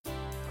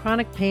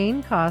Chronic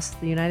pain costs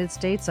the United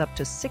States up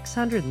to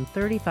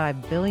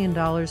 $635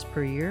 billion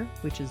per year,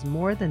 which is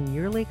more than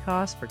yearly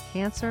costs for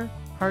cancer,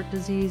 heart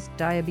disease,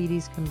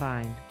 diabetes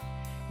combined.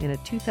 In a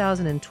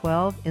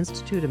 2012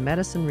 Institute of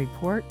Medicine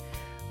report,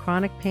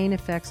 chronic pain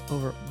affects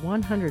over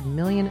 100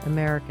 million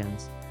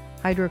Americans.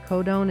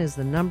 Hydrocodone is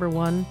the number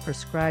one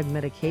prescribed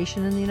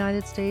medication in the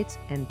United States,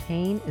 and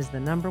pain is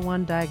the number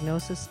one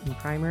diagnosis in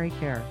primary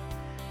care.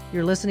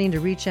 You're listening to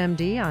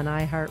ReachMD on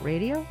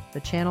iHeartRadio, the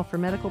channel for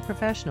medical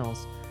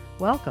professionals.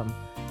 Welcome.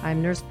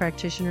 I'm nurse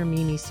practitioner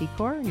Mimi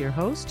Secor, your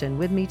host, and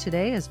with me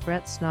today is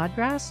Brett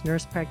Snodgrass,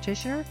 nurse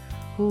practitioner,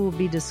 who will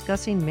be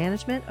discussing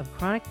management of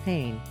chronic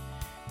pain.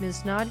 Ms.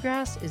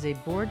 Snodgrass is a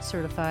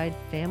board-certified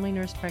family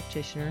nurse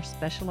practitioner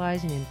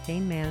specializing in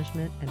pain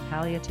management and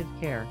palliative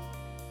care.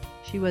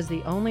 She was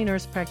the only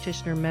nurse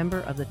practitioner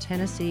member of the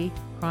Tennessee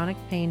Chronic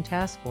Pain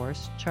Task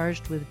Force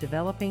charged with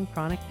developing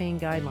chronic pain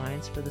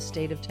guidelines for the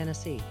state of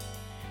Tennessee.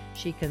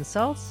 She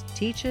consults,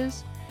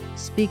 teaches,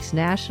 speaks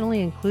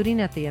nationally, including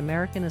at the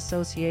American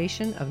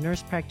Association of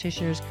Nurse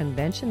Practitioners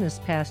Convention this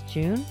past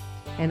June,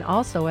 and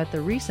also at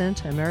the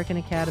recent American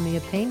Academy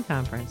of Pain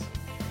Conference.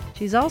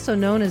 She's also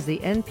known as the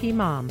NP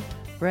Mom.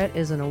 Brett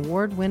is an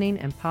award-winning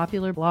and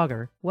popular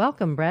blogger.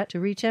 Welcome, Brett, to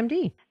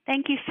ReachMD.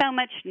 Thank you so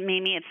much,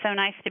 Mimi. It's so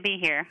nice to be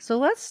here. So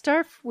let's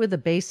start with the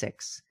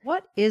basics.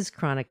 What is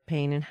chronic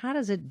pain and how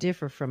does it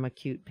differ from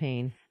acute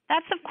pain?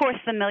 That's, of course,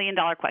 the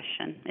million-dollar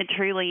question. It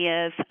truly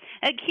is.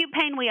 Acute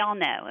pain, we all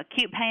know.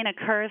 Acute pain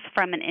occurs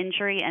from an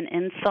injury, an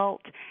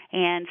insult,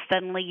 and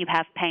suddenly you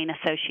have pain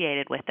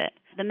associated with it.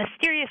 The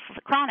mysterious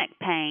chronic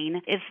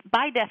pain is,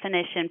 by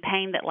definition,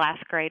 pain that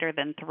lasts greater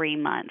than 3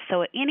 months.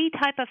 So any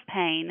type of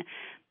pain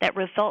that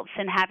results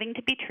in having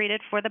to be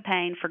treated for the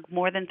pain for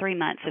more than 3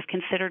 months is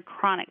considered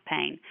chronic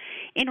pain.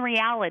 In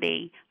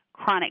reality,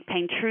 chronic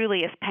pain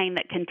truly is pain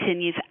that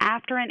continues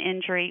after an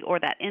injury or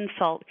that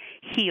insult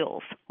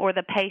heals, or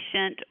the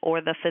patient or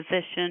the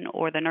physician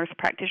or the nurse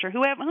practitioner,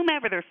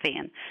 whomever they're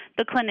seeing.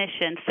 The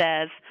clinician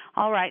says,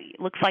 all right,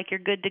 looks like you're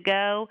good to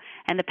go,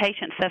 and the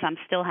patient says, I'm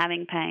still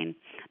having pain.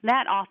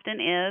 That often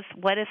is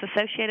what is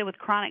associated with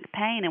chronic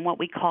pain and what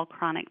we call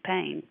chronic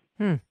pain.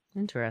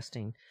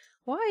 Interesting.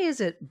 Why is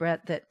it,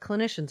 Brett, that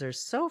clinicians are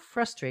so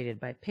frustrated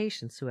by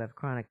patients who have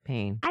chronic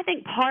pain? I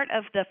think part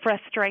of the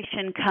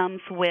frustration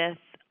comes with,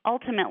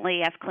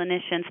 ultimately, as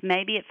clinicians,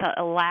 maybe it's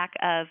a lack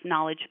of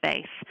knowledge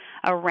base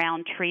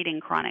around treating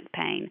chronic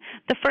pain.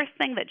 The first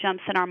thing that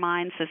jumps in our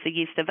minds is the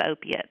use of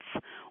opiates,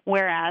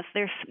 whereas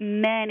there's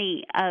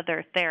many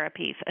other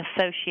therapies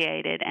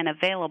associated and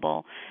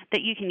available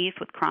that you can use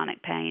with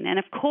chronic pain. And,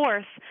 of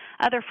course,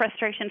 other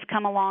frustrations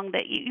come along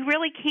that you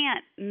really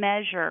can't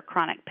measure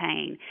chronic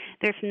pain.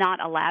 There's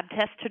not a lab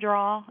test to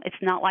draw. It's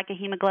not like a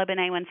hemoglobin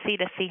A1C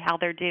to see how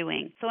they're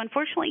doing. So,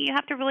 unfortunately, you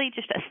have to really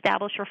just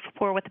establish a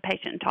rapport with the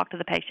patient and talk to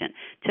the patient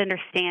to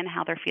understand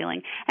how they're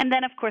feeling. And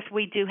then, of course,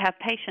 we do have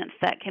patients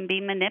that can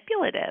be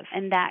manipulative,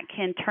 and that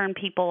can turn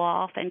people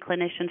off and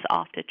clinicians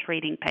off to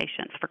treating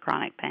patients for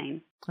chronic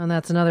pain. And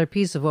that's another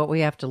piece of what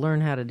we have to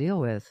learn how to deal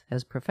with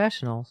as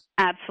professionals.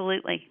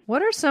 Absolutely.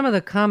 What are some of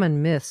the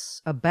common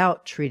myths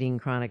about treating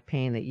chronic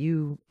pain that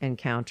you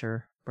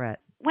encounter,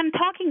 Brett? When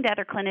talking to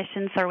other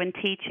clinicians or when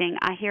teaching,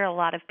 I hear a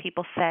lot of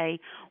people say,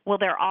 well,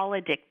 they're all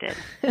addicted.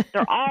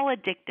 They're all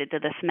addicted to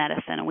this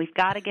medicine, and we've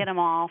got to get them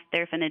off.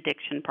 There's an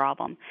addiction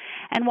problem.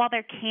 And while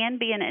there can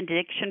be an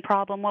addiction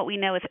problem, what we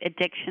know is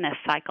addiction is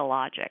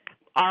psychologic.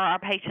 Are our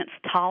patients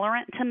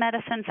tolerant to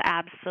medicines?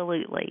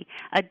 Absolutely.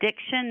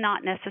 Addiction,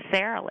 not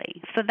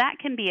necessarily. So that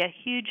can be a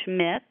huge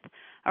myth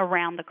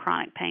around the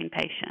chronic pain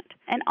patient.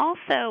 And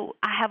also,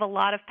 I have a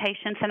lot of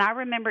patients, and I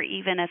remember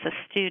even as a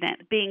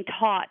student being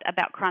taught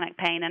about chronic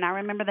pain, and I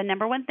remember the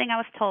number one thing I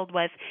was told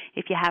was,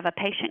 if you have a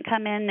patient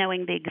come in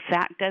knowing the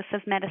exact dose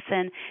of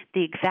medicine,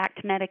 the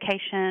exact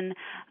medication,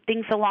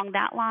 things along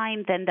that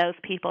line, then those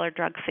people are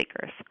drug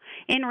seekers.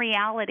 In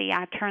reality,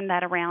 I turn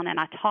that around,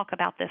 and I talk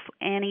about this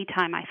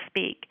anytime I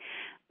speak.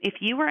 If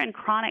you were in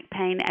chronic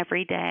pain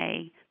every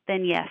day,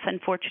 then yes,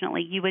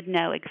 unfortunately, you would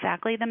know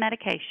exactly the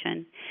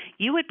medication.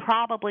 You would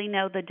probably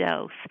know the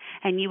dose,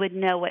 and you would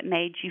know what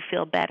made you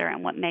feel better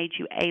and what made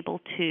you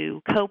able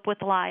to cope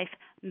with life,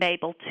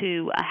 able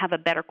to have a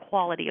better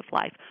quality of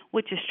life,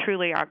 which is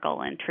truly our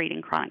goal in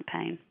treating chronic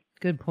pain.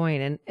 Good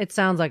point. And it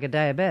sounds like a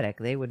diabetic.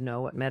 They would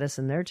know what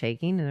medicine they're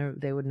taking,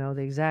 and they would know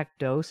the exact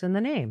dose and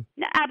the name.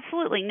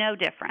 Absolutely no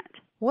different.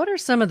 What are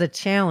some of the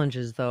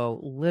challenges, though,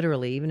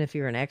 literally, even if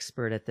you're an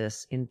expert at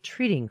this, in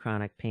treating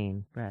chronic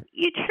pain, Brett?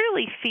 You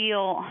truly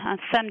feel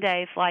some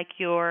days like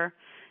you're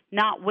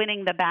not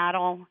winning the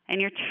battle,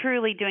 and you're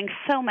truly doing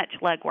so much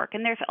legwork.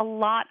 And there's a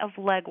lot of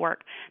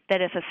legwork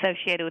that is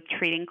associated with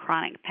treating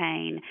chronic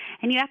pain.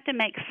 And you have to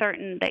make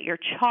certain that your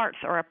charts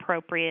are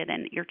appropriate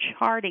and your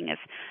charting is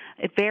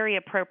very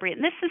appropriate.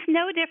 And this is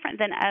no different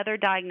than other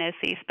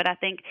diagnoses, but I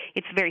think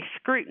it's very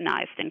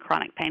scrutinized in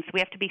chronic pain, so we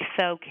have to be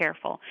so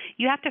careful.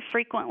 You have to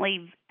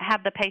frequently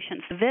have the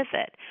patients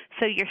visit,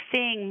 so you're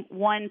seeing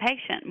one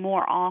patient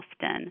more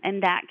often,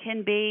 and that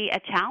can be a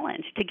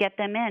challenge to get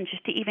them in,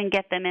 just to even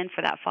get them in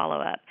for that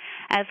follow-up,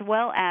 as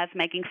well as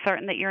making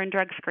certain that urine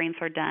drug screens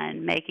are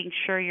done, making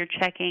sure you're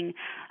checking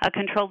a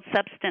controlled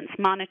substance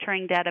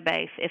monitoring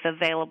database if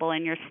available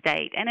in your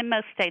state, and in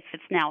most states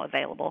it's now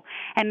available,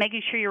 and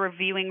making sure you're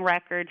reviewing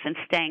records and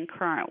staying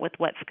current with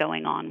what's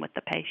going on with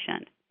the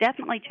patient.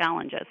 Definitely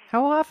challenges.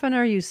 How often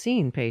are you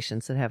seeing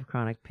patients that have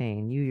chronic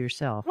pain, you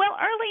yourself? Well,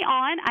 early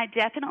on, I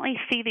definitely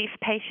see these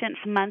patients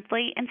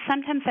monthly and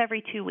sometimes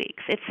every 2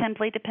 weeks. It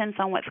simply depends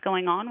on what's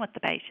going on with the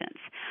patients.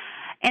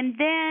 And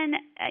then,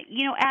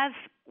 as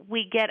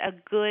we get a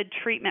good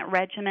treatment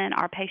regimen,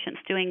 our patients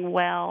doing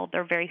well,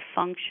 they're very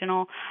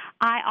functional,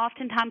 I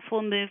oftentimes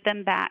will move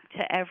them back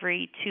to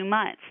every 2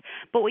 months.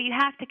 But what you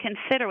have to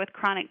consider with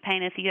chronic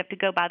pain is you have to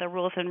go by the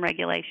rules and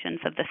regulations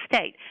of the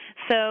state.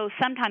 So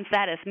sometimes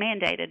that is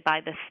mandated by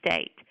the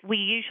state. We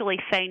usually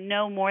say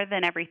no more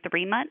than every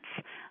 3 months,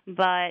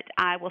 but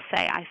I will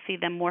say I see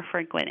them more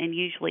frequent and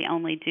usually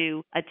only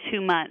do a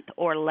 2-month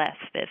or less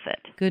visit.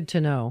 Good to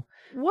know.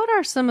 What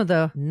are some of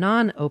the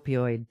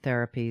non-opioid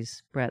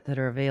therapies, Brett, that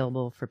are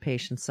available for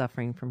patients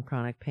suffering from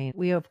chronic pain?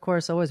 We, of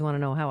course, always want to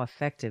know how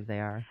effective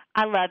they are.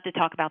 I love to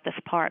talk about this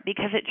part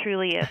because it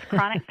truly is.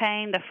 Chronic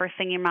pain, the first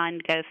thing your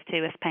mind goes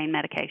to is pain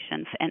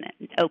medications and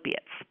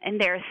opiates. And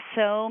there are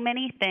so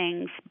many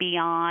things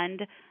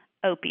beyond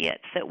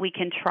opiates that we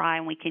can try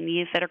and we can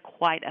use that are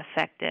quite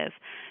effective.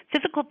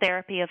 Physical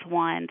therapy is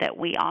one that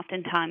we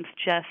oftentimes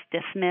just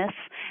dismiss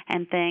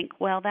and think,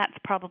 well, that's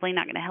probably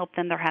not going to help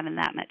them. They're having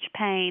that much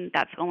pain.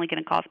 That's only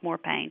going to cause more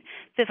pain.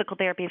 Physical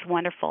therapy is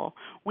wonderful.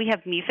 We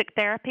have music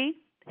therapy,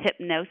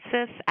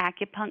 hypnosis,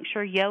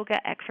 acupuncture, yoga,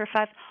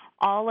 exercise.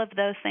 All of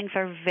those things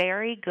are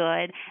very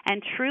good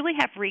and truly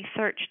have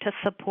research to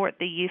support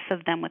the use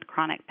of them with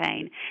chronic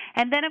pain.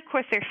 And then, of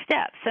course, there's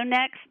steps. So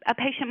next, a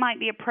patient might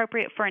be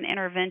appropriate for an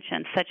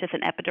intervention, such as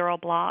an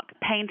epidural block,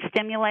 pain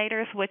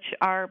stimulators, which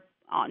are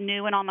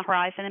new and on the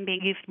horizon and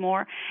being used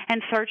more,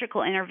 and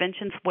surgical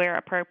interventions where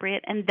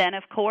appropriate. And then,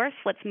 of course,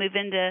 let's move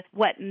into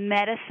what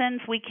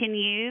medicines we can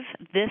use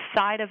this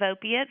side of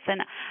opiates.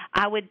 And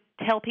I would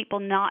tell people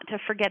not to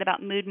forget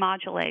about mood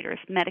modulators.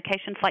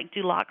 Medications like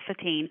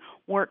duloxetine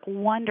work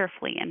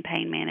wonderfully in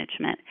pain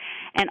management,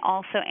 and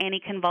also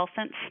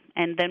anticonvulsants.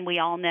 And then we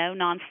all know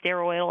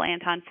non-steroidal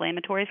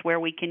anti-inflammatories where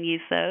we can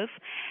use those.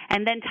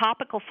 And then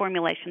topical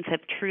formulations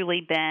have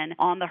truly been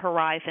on the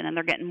horizon, and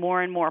they're getting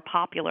more and more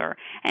popular.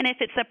 And if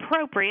it's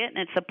appropriate, and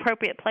it's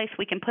appropriate place,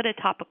 we can put a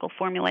topical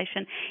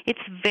formulation. It's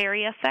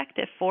very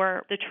effective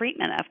for the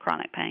treatment of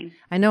chronic pain.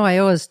 I know I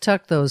always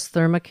tuck those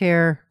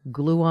Thermacare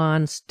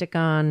glue-on,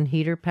 stick-on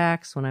heater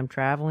packs when I'm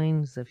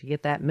traveling. So if you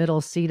get that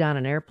middle seat on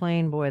an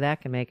airplane, boy,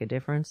 that can make a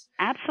difference.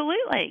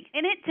 Absolutely.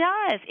 And it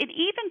does.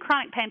 Even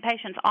chronic pain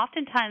patients,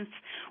 oftentimes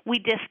we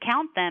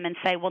discount them and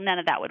say, well, none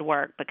of that would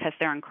work because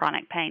they're in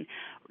chronic pain.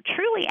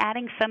 Truly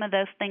adding some of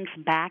those things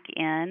back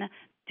in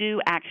do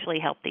actually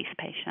help these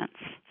patients.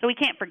 So we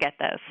can't forget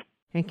those.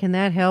 And can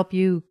that help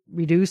you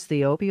reduce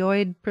the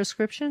opioid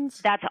prescriptions?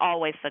 That's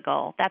always the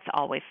goal. That's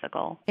always the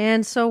goal.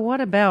 And so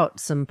what about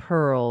some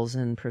pearls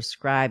in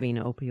prescribing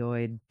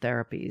opioid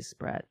therapies,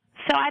 Brett?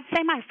 So I'd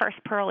say my first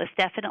pearl is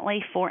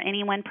definitely for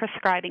anyone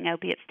prescribing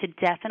opiates to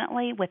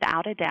definitely,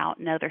 without a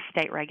doubt, know their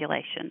state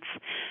regulations.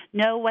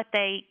 Know what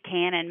they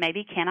can and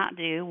maybe cannot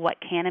do, what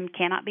can and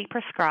cannot be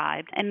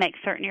prescribed, and make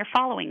certain you're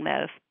following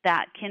those.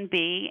 That can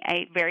be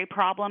very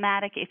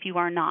problematic if you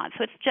are not.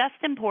 So it's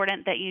just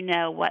important that you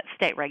know what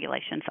state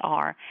regulations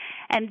are.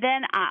 And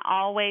then I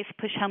always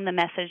push home the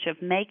message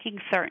of making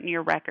certain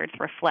your records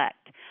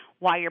reflect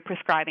why you're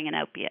prescribing an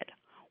opiate.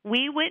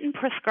 We wouldn't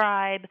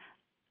prescribe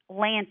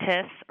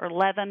Lantus or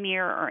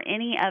Levemir or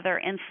any other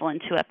insulin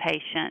to a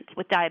patient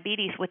with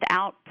diabetes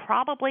without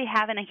probably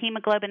having a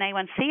hemoglobin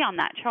A1C on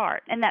that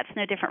chart. And that's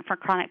no different for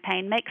chronic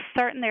pain. Make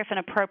certain there's an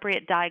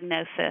appropriate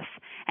diagnosis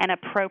and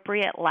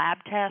appropriate lab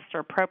tests or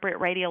appropriate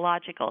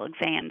radiological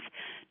exams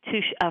to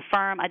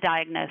affirm a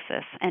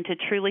diagnosis and to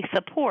truly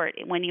support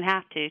when you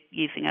have to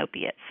using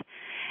opiates.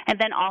 And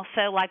then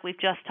also, like we've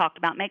just talked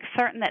about, make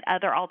certain that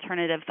other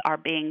alternatives are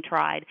being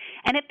tried.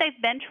 And if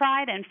they've been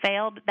tried and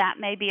failed, that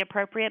may be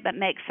appropriate, but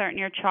make certain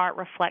your chart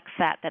reflects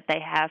that they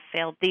have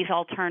failed these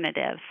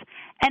alternatives.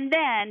 And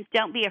then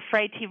don't be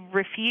afraid to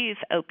refuse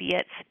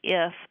opiates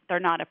if they're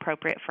not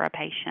appropriate for a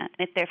patient.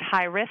 If there's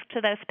high risk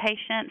to those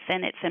patients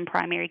and it's in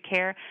primary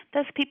care,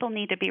 those people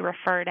need to be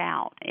referred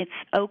out. It's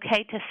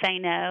okay to say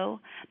no,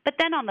 but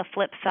then on the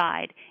flip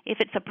side, if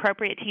it's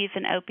appropriate to use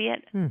an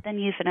opiate, then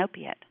use an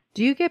opiate.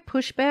 Do you get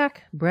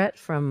pushback, Brett,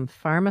 from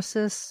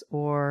pharmacists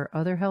or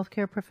other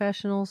healthcare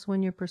professionals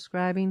when you're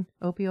prescribing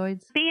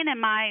opioids? Being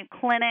in my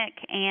clinic,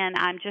 and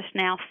I'm just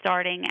now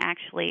starting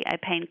actually a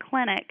pain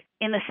clinic,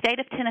 in the state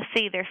of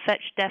Tennessee, there's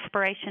such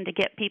desperation to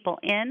get people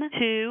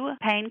into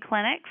pain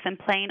clinics and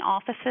pain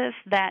offices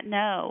that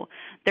no,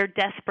 they're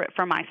desperate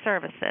for my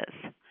services.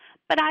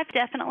 But I've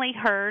definitely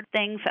heard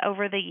things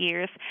over the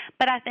years.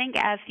 But I think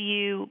as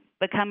you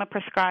become a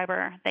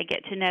prescriber, they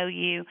get to know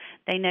you,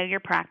 they know your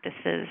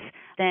practices,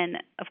 then,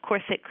 of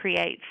course, it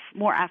creates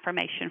more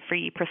affirmation for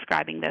you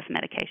prescribing those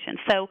medications.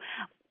 So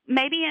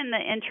maybe in the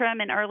interim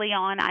and early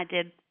on, I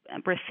did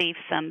received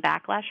some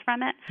backlash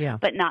from it, Yeah.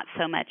 but not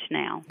so much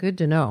now. Good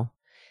to know.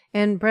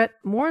 And Brett,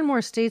 more and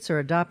more states are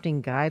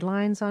adopting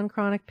guidelines on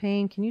chronic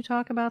pain. Can you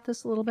talk about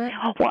this a little bit?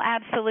 Well,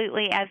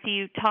 absolutely. As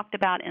you talked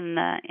about in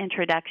the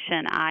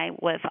introduction, I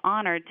was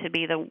honored to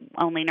be the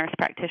only nurse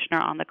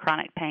practitioner on the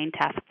Chronic Pain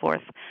Task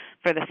Force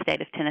for the state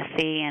of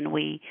Tennessee, and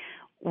we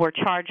were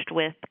charged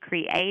with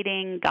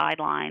creating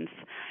guidelines.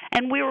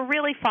 And we were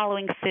really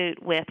following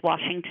suit with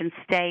Washington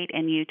State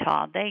and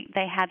Utah.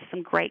 They had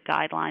some great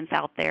guidelines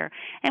out there,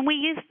 and we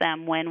used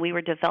them when we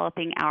were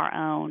developing our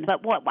own.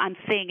 But what I'm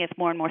seeing is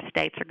more and more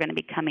states are going to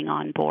be coming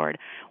on board.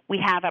 We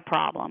have a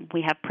problem.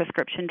 We have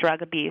prescription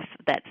drug abuse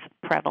that's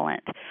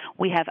prevalent.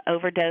 We have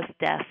overdose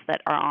deaths that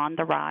are on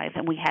the rise,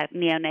 and we have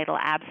neonatal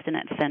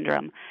abstinence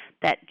syndrome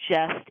that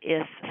just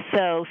is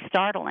so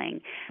startling.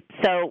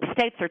 So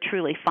states are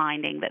truly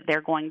finding that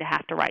they're going to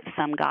have to write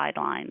some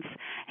guidelines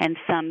and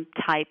some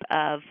type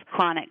of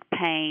chronic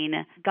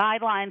pain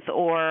guidelines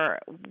or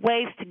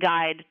ways to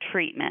guide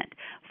treatment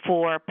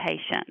for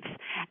patients.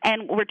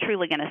 And we're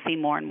truly going to see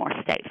more and more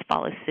states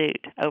follow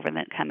suit over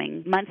the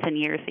coming months and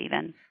years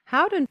even.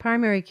 How do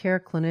primary care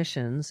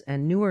clinicians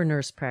and newer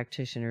nurse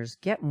practitioners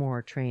get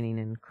more training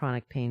in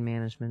chronic pain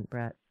management,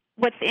 Brett?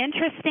 What's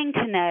interesting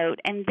to note,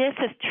 and this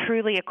is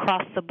truly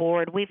across the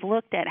board, we've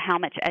looked at how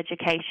much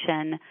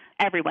education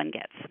everyone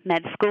gets,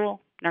 med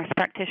school, nurse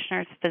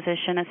practitioners,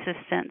 physician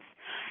assistants,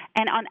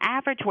 and on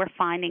average we're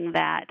finding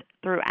that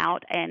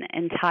throughout an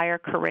entire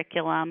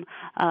curriculum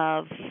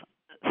of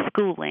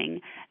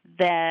schooling,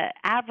 the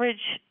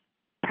average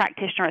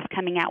practitioner is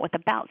coming out with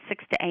about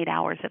 6 to 8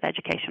 hours of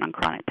education on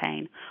chronic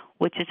pain,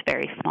 which is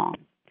very small.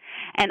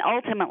 And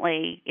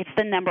ultimately, it's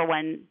the number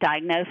one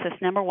diagnosis,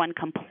 number one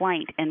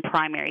complaint in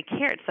primary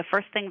care. It's the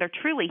first thing they're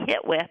truly hit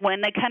with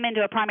when they come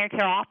into a primary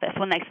care office.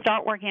 When they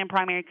start working in a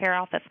primary care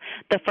office,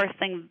 the first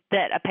thing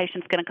that a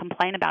patient's going to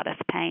complain about is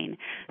pain.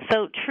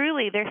 So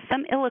truly, there's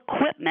some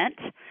ill-equipment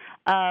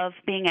of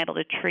being able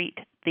to treat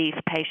these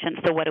patients.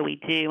 So what do we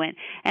do?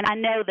 And I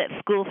know that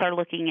schools are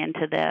looking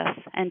into this,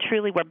 and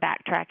truly we're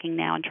backtracking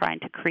now and trying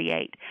to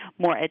create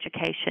more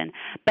education.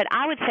 But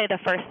I would say the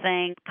first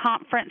thing,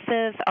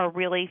 conferences are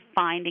really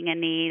finding a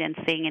need and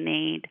seeing a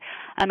need.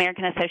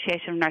 American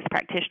Association of Nurse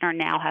Practitioners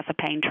now has a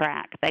pain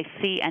track. They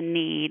see a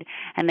need,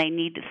 and they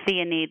need to see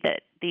a need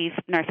that these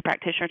nurse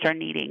practitioners are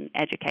needing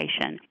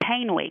education.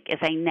 Pain Week is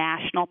a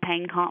national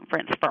pain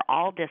conference for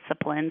all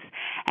disciplines,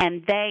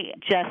 and they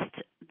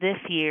just this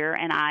year,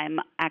 and I'm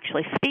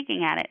actually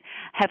speaking at it,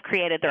 have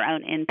created their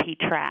own NP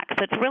track.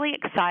 So it's really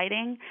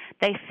exciting.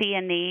 They see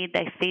a need.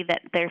 They see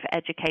that there's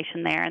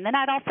education there. And then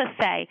I'd also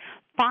say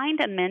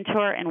find a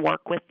mentor and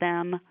work with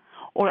them,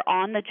 or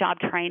on-the-job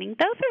training.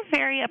 Those are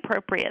very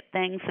appropriate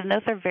things, and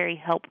those are very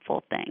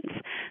helpful things.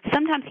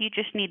 Sometimes you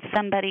just need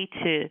somebody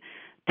to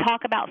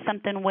talk about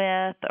something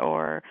with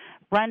or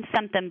run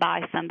something by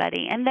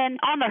somebody. And then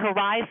on the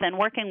horizon,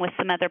 working with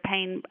some other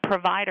pain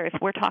providers,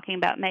 we're talking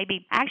about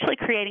maybe actually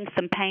creating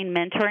some pain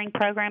mentoring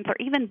programs or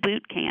even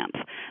boot camps,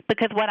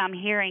 because what I'm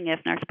hearing is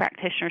nurse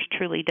practitioners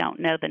truly don't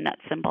know the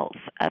nuts and bolts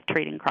of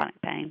treating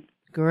chronic pain.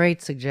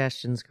 Great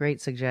suggestions,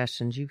 great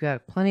suggestions. You've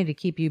got plenty to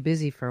keep you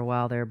busy for a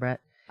while there,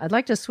 Brett. I'd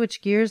like to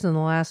switch gears in the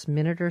last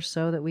minute or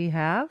so that we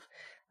have.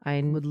 I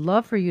would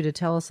love for you to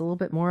tell us a little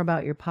bit more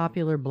about your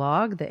popular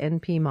blog, the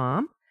NP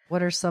Mom.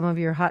 What are some of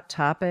your hot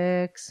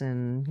topics,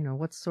 and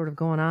what's sort of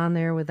going on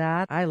there with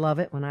that? I love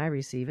it when I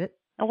receive it.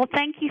 Well,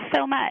 thank you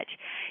so much.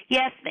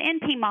 Yes, the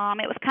NP Mom,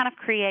 it was kind of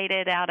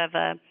created out of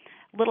a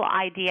little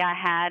idea I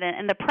had,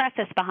 and the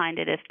preface behind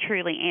it is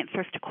truly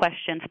answers to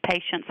questions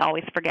patients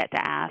always forget to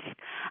ask.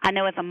 I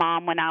know as a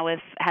mom, when I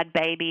had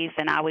babies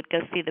and I would go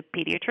see the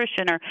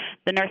pediatrician or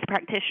the nurse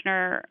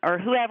practitioner or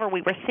whoever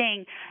we were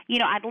seeing,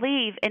 I'd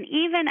leave, and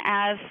even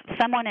as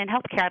someone in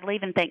healthcare, I'd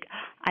leave and think,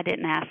 I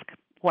didn't ask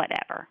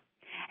whatever.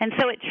 And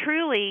so it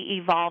truly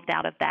evolved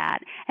out of that.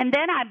 And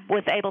then I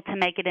was able to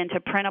make it into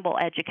printable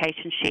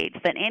education sheets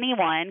that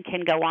anyone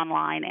can go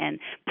online and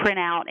print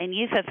out and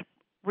use as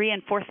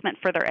reinforcement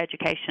for their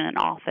education in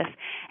office.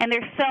 And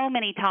there's so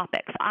many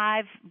topics.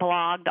 I've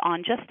blogged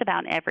on just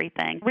about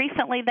everything.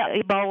 Recently,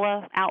 the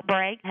Ebola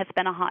outbreak has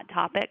been a hot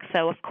topic,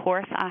 so of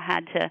course I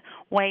had to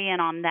weigh in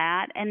on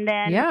that. And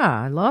then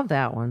I love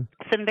that one.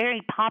 Some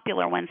very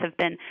popular ones have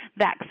been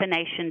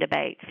vaccination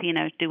debates.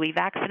 Do we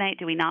vaccinate?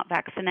 Do we not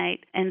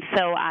vaccinate? And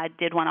so I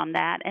did one on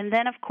that. And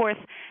then, of course,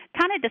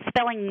 kind of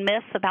dispelling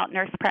myths about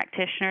nurse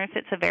practitioners.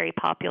 It's a very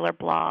popular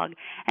blog.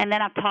 And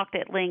then I've talked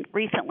at length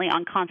recently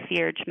on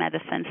concierge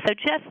medicine. So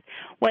just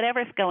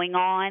whatever's going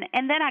on.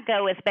 And then I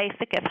go as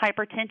basic as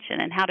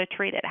hypertension and how to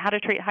treat it, how to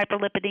treat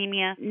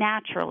hyperlipidemia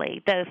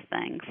naturally, those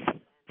things.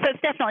 So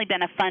it's definitely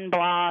been a fun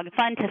blog,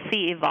 fun to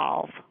see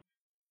evolve.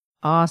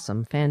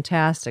 Awesome.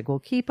 Fantastic. Well,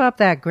 keep up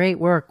that great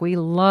work. We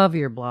love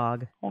your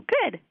blog. Well,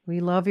 good. We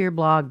love your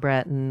blog,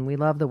 Brett, and we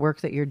love the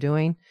work that you're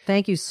doing.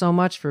 Thank you so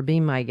much for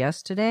being my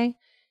guest today.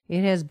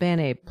 It has been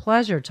a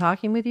pleasure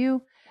talking with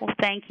you. Well,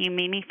 thank you,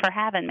 Mimi, for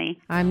having me.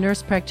 I'm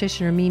nurse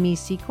practitioner Mimi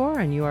Secor,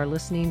 and you are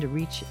listening to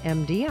Reach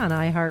MD on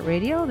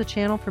iHeartRadio, the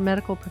channel for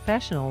medical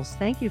professionals.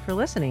 Thank you for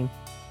listening.